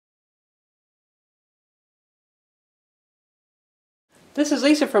This is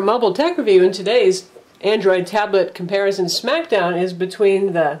Lisa from Mobile Tech Review, and today's Android tablet comparison smackdown is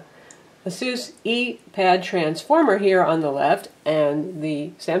between the Asus Eee Pad Transformer here on the left and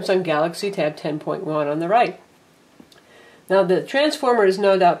the Samsung Galaxy Tab 10.1 on the right. Now the Transformer is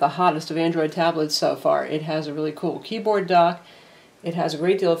no doubt the hottest of Android tablets so far. It has a really cool keyboard dock, it has a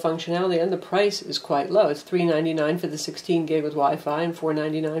great deal of functionality, and the price is quite low. It's $399 for the 16 gig with Wi-Fi and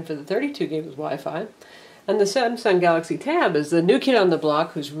 $499 for the 32 gig with Wi-Fi. And the Samsung Galaxy Tab is the new kid on the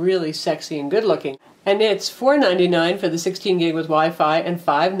block who's really sexy and good looking. And it's $499 for the 16 gig with Wi-Fi and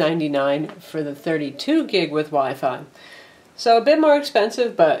 $599 for the 32 gig with Wi-Fi. So a bit more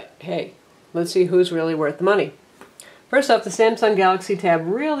expensive, but hey, let's see who's really worth the money. First off, the Samsung Galaxy Tab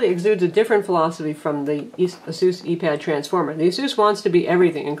really exudes a different philosophy from the Asus Eee Pad Transformer. The Asus wants to be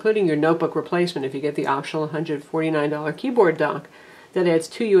everything, including your notebook replacement if you get the optional $149 keyboard dock that adds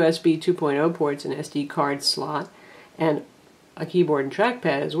two USB 2.0 ports, an SD card slot, and a keyboard and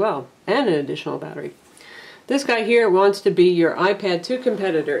trackpad as well, and an additional battery. This guy here wants to be your iPad 2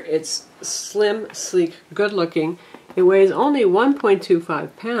 competitor. It's slim, sleek, good looking. It weighs only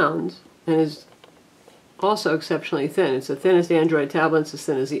 1.25 pounds and is also exceptionally thin. It's the thinnest Android tablet. It's as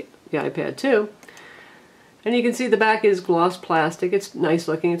thin as the iPad 2. And you can see the back is gloss plastic. It's nice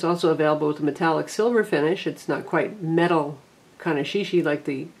looking. It's also available with a metallic silver finish. It's not quite metal kind of shishi like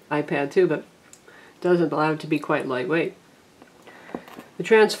the iPad 2, but doesn't allow it to be quite lightweight. The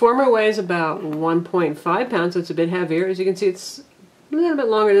Transformer weighs about 1.5 pounds, so it's a bit heavier. As you can see, it's a little bit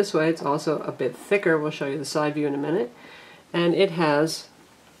longer this way. It's also a bit thicker. We'll show you the side view in a minute. And it has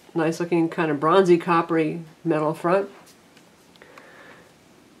nice looking kind of bronzy coppery metal front,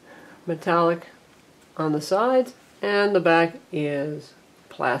 metallic on the sides, and the back is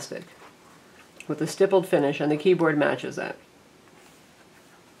plastic with a stippled finish, and the keyboard matches that.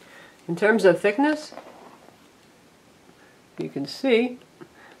 In terms of thickness, you can see,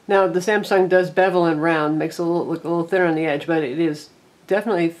 now the Samsung does bevel and round, makes it look a little thinner on the edge, but it is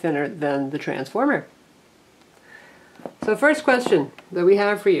definitely thinner than the Transformer. So first question that we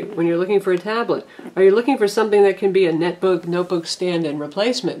have for you when you're looking for a tablet, are you looking for something that can be a notebook stand-in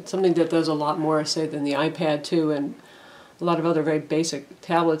replacement, something that does a lot more, say, than the iPad 2 and a lot of other very basic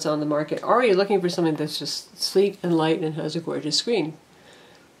tablets on the market, or are you looking for something that's just sleek and light and has a gorgeous screen?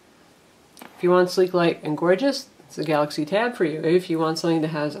 If you want sleek, light, and gorgeous, it's the Galaxy Tab for you. If you want something that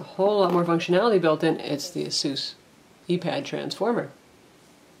has a whole lot more functionality built in, it's the Asus Eee Pad Transformer.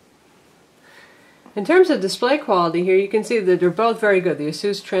 In terms of display quality here, you can see that they're both very good. The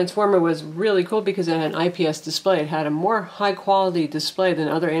Asus Transformer was really cool because it had an IPS display. It had a more high-quality display than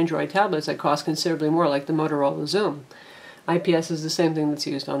other Android tablets that cost considerably more, like the Motorola Zoom. IPS is the same thing that's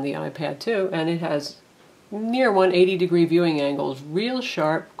used on the iPad 2, and it has near 180-degree viewing angles, real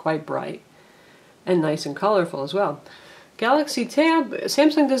sharp, quite bright, and nice and colorful as well. Galaxy Tab,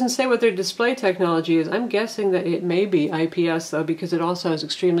 Samsung doesn't say what their display technology is. I'm guessing that it may be IPS though, because it also has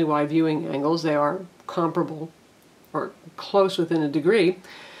extremely wide viewing angles. They are comparable or close within a degree.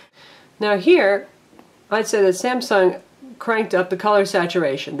 Now here, I'd say that Samsung cranked up the color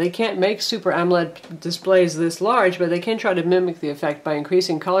saturation. They can't make Super AMOLED displays this large, but they can try to mimic the effect by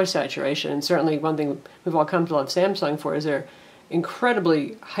increasing color saturation. And certainly one thing we've all come to love Samsung for is their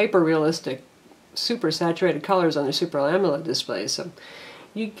incredibly hyper-realistic super saturated colors on their Super AMOLED displays. So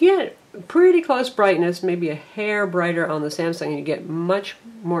you get pretty close brightness, maybe a hair brighter on the Samsung, and you get much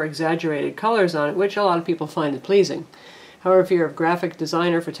more exaggerated colors on it, which a lot of people find it pleasing. However, if you're a graphic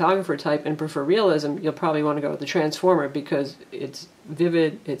designer, photographer type, and prefer realism, you'll probably want to go with the Transformer because it's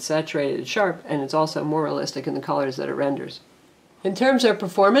vivid, it's saturated, it's sharp, and it's also more realistic in the colors that it renders. In terms of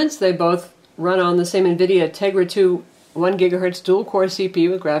performance, they both run on the same NVIDIA Tegra 2 1 GHz dual-core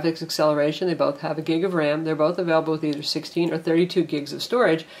CPU with graphics acceleration. They both have a gig of RAM. They're both available with either 16 or 32 gigs of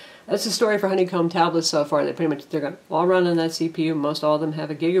storage. That's the story for Honeycomb tablets so far. They're going to all run on that CPU. Most all of them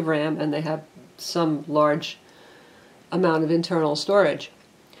have a gig of RAM, and they have some large amount of internal storage.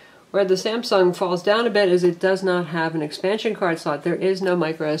 Where the Samsung falls down a bit is it does not have an expansion card slot. There is no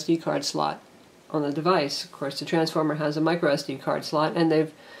micro SD card slot on the device. Of course, the Transformer has a micro SD card slot, and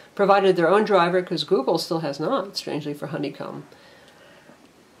they've provided their own driver because Google still has not, strangely for Honeycomb.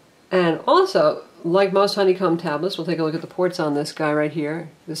 And also, like most Honeycomb tablets, we'll take a look at the ports on this guy right here.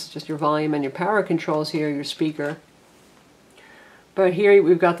 This is just your volume and your power controls here, your speaker. But here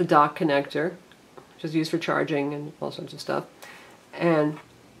we've got the dock connector, which is used for charging and all sorts of stuff. And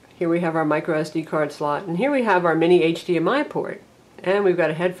here we have our micro SD card slot, and here we have our mini HDMI port. And we've got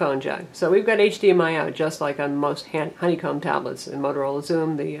a headphone jack. So we've got HDMI out just like on most Honeycomb tablets, in Motorola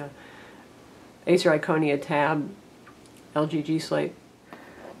Zoom, the Acer Iconia Tab, LG G Slate.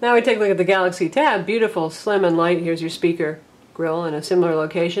 Now we take a look at the Galaxy Tab. Beautiful, slim and light. Here's your speaker grill in a similar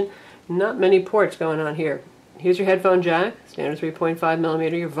location. Not many ports going on here. Here's your headphone jack, standard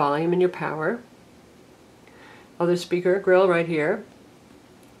 3.5mm, your volume and your power. Other speaker grill right here.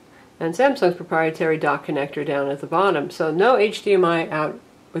 And Samsung's proprietary dock connector down at the bottom. So no HDMI out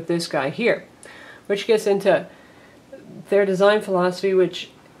with this guy here, which gets into their design philosophy, which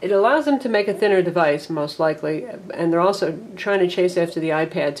it allows them to make a thinner device, most likely, and they're also trying to chase after the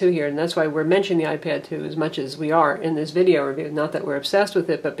iPad 2 here, and that's why we're mentioning the iPad 2 as much as we are in this video review. Not that we're obsessed with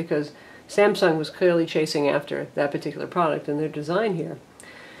it, but because Samsung was clearly chasing after that particular product in their design here.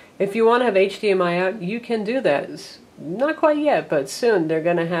 If you want to have HDMI out, you can do that. Not quite yet, but soon they're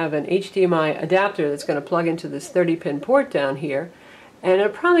going to have an HDMI adapter that's going to plug into this 30-pin port down here, and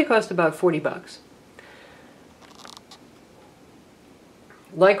it'll probably cost about 40 bucks.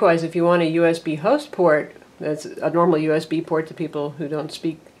 Likewise, if you want a USB host port, that's a normal USB port to people who don't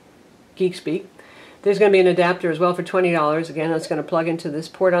speak geek speak, there's going to be an adapter as well for $20. Again, that's going to plug into this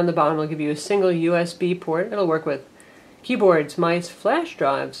port on the bottom. It'll give you a single USB port. It'll work with keyboards, mice, flash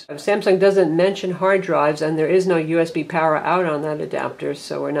drives. Samsung doesn't mention hard drives, and there is no USB power out on that adapter,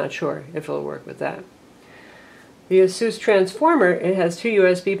 so we're not sure if it'll work with that. The Asus Transformer, it has 2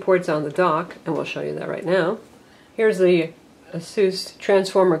 USB ports on the dock, and we'll show you that right now. Here's the Asus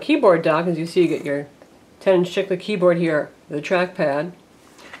Transformer keyboard dock. As you see, you get your 10-inch chiclet keyboard here, the trackpad.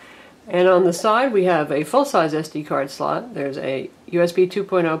 And on the side we have a full-size SD card slot. There's a USB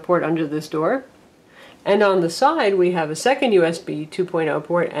 2.0 port under this door. And on the side we have a second USB 2.0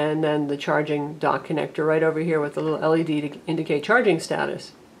 port and then the charging dock connector right over here with the little LED to indicate charging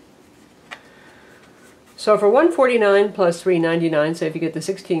status. So for $149 plus $399, say if you get the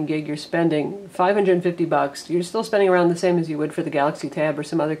 16 gig, you're spending $550. You're still spending around the same as you would for the Galaxy Tab or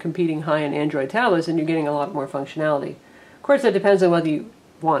some other competing high-end Android tablets, and you're getting a lot more functionality. Of course, that depends on whether you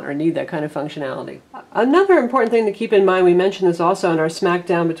want or need that kind of functionality. Another important thing to keep in mind, we mentioned this also in our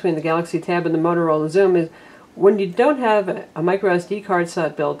smackdown between the Galaxy Tab and the Motorola Zoom, is when you don't have a micro SD card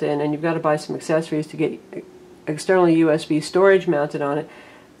slot built in and you've got to buy some accessories to get externally USB storage mounted on it,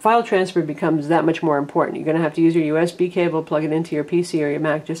 file transfer becomes that much more important. You're going to have to use your USB cable, plug it into your PC or your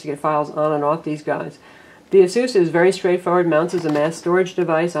Mac just to get files on and off these guys. The Asus is very straightforward, mounts as a mass storage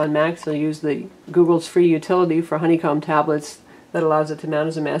device on Macs. They'll use the Google's free utility for Honeycomb tablets that allows it to mount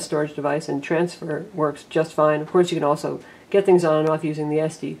as a mass storage device, and transfer works just fine. Of course, you can also get things on and off using the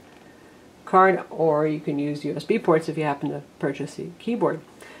SD card, or you can use USB ports if you happen to purchase the keyboard.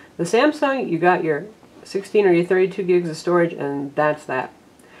 The Samsung, you got your 16 or your 32 gigs of storage, and that's that.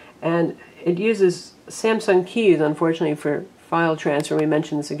 And it uses Samsung keys, unfortunately, for file transfer. We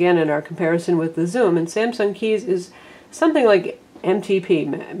mentioned this again in our comparison with the Zoom, and Samsung keys is something like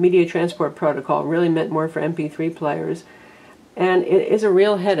MTP, Media Transport Protocol, really meant more for MP3 players. And it is a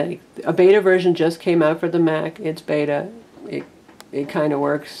real headache. A beta version just came out for the Mac. It's beta. It kind of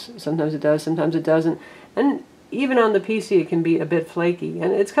works. Sometimes it does, sometimes it doesn't. And even on the PC it can be a bit flaky.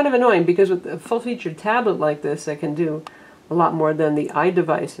 And it's kind of annoying because with a full-featured tablet like this that can do a lot more than the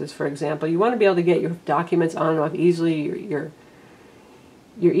iDevices, for example, you want to be able to get your documents on and off easily, your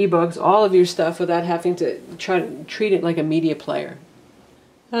ebooks, all of your stuff without having to try to treat it like a media player.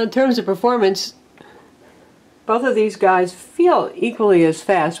 Now, in terms of performance, both of these guys feel equally as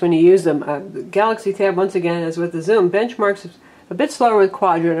fast when you use them. The Galaxy Tab, once again, as with the Zoom, benchmarks a bit slower with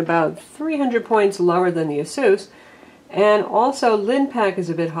Quadrant, about 300 points lower than the Asus, and also LinPack is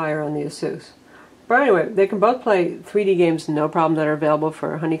a bit higher on the Asus. But anyway, they can both play 3D games, no problem, that are available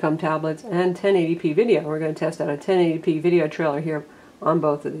for Honeycomb tablets, and 1080p video. We're going to test out a 1080p video trailer here on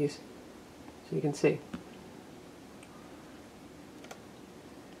both of these, so you can see.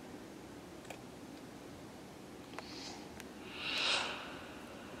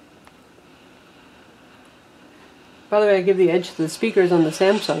 By the way, I give the edge to the speakers on the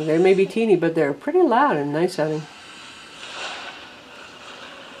Samsung. They may be teeny, but they're pretty loud and nice sounding.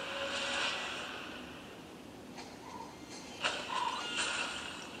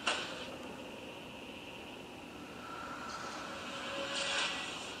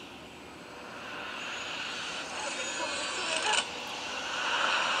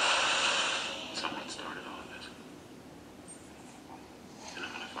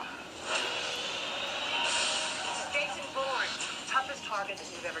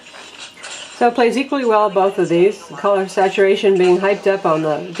 So it plays equally well both of these. The color saturation being hyped up on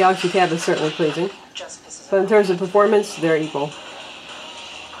the Galaxy Tab is certainly pleasing. But in terms of performance, they're equal.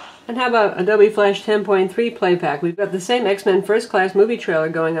 And how about Adobe Flash 10.3 Playback? We've got the same X-Men First Class movie trailer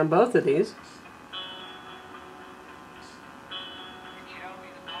going on both of these.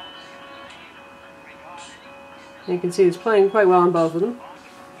 And you can see it's playing quite well on both of them.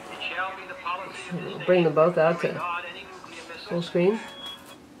 We'll bring them both out to Full screen.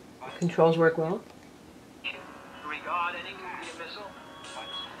 Controls work well. Regard any nuclear missile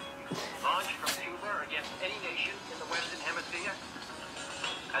launched from Cuba or against any nation in the Western Hemisphere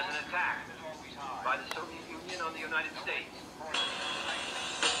as an attack by the Soviet Union on the United States.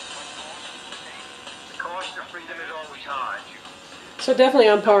 The cost of freedom is always high. So definitely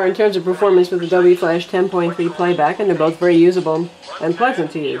on par in terms of performance with Adobe Flash 10.3 playback, and they're both very usable and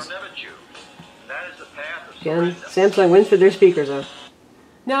pleasant to use. Again, Samsung wins for their speakers though.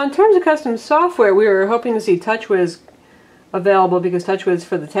 Now in terms of custom software, we were hoping to see TouchWiz available because TouchWiz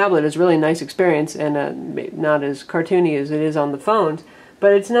for the tablet is a really nice experience and not as cartoony as it is on the phones.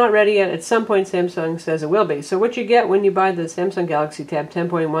 But it's not ready yet. At some point Samsung says it will be. So what you get when you buy the Samsung Galaxy Tab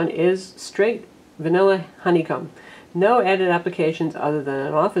 10.1 is straight vanilla honeycomb. No added applications other than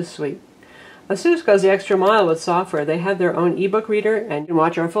an office suite. Asus goes the extra mile with software. They have their own ebook reader, and you can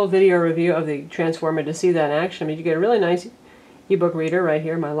watch our full video review of the Transformer to see that in action. I mean, you get a really nice ebook reader right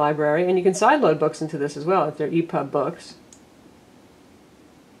here in my library, and you can sideload books into this as well if they're EPUB books.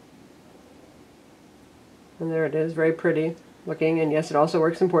 And there it is, very pretty looking, and yes, it also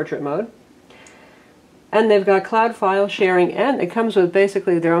works in portrait mode. And they've got cloud file sharing, and it comes with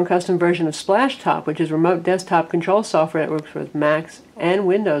basically their own custom version of SplashTop, which is remote desktop control software that works with Macs and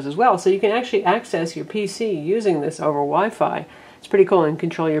Windows as well. So you can actually access your PC using this over Wi-Fi. It's pretty cool, and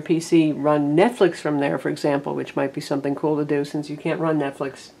control your PC, run Netflix from there, for example, which might be something cool to do since you can't run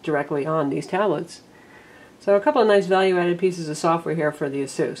Netflix directly on these tablets. So a couple of nice value-added pieces of software here for the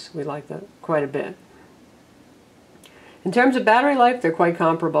Asus. We like that quite a bit. In terms of battery life, they're quite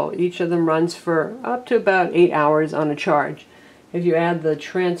comparable. Each of them runs for up to about 8 hours on a charge. If you add the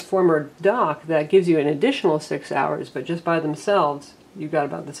Transformer dock, that gives you an additional 6 hours, but just by themselves, you've got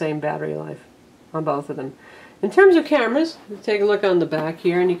about the same battery life on both of them. In terms of cameras, take a look on the back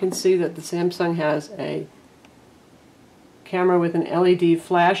here, and you can see that the Samsung has a camera with an LED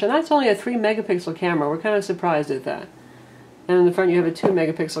flash, and that's only a 3 megapixel camera. We're kind of surprised at that. And in the front you have a 2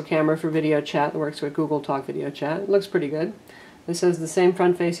 megapixel camera for video chat that works with Google Talk Video Chat. It looks pretty good. This has the same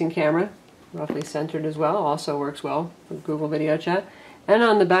front-facing camera, roughly centered as well, also works well for Google Video Chat. And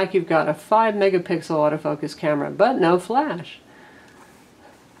on the back you've got a 5 megapixel autofocus camera, but no flash.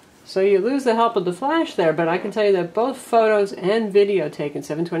 So you lose the help of the flash there, but I can tell you that both photos and video taken,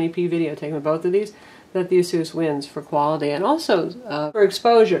 720p video taken with both of these, that the Asus wins for quality and also for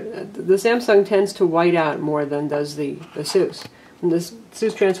exposure. The Samsung tends to white out more than does the Asus. When the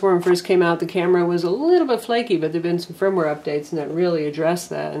Asus Transformer first came out, the camera was a little bit flaky, but there have been some firmware updates and that really addressed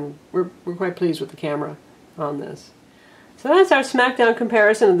that, and we're quite pleased with the camera on this. So that's our smackdown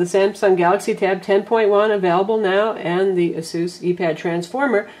comparison of the Samsung Galaxy Tab 10.1 available now and the Asus Eee Pad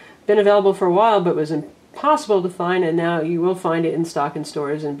Transformer. Been available for a while but was impossible to find, and now you will find it in stock in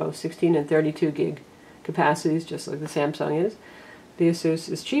stores in both 16 and 32 gig capacities, just like the Samsung is. The Asus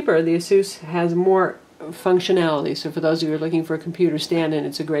is cheaper. The Asus has more functionality, so for those of you who are looking for a computer stand-in,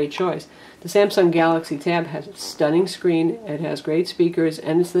 it's a great choice. The Samsung Galaxy Tab has a stunning screen, it has great speakers,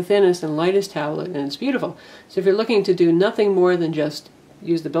 and it's the thinnest and lightest tablet, and it's beautiful. So if you're looking to do nothing more than just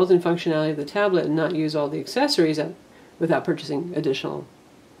use the built-in functionality of the tablet and not use all the accessories without purchasing additional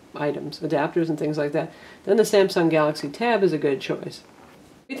items, adapters and things like that, then the Samsung Galaxy Tab is a good choice.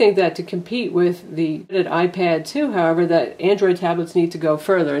 We think that to compete with the iPad 2, however, that Android tablets need to go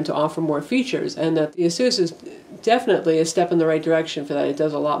further and to offer more features, and that the Asus is definitely a step in the right direction for that. It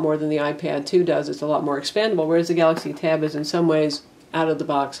does a lot more than the iPad 2 does. It's a lot more expandable, whereas the Galaxy Tab is in some ways out of the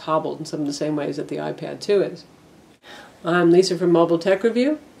box, hobbled in some of the same ways that the iPad 2 is. I'm Lisa from Mobile Tech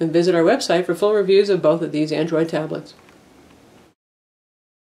Review, and visit our website for full reviews of both of these Android tablets.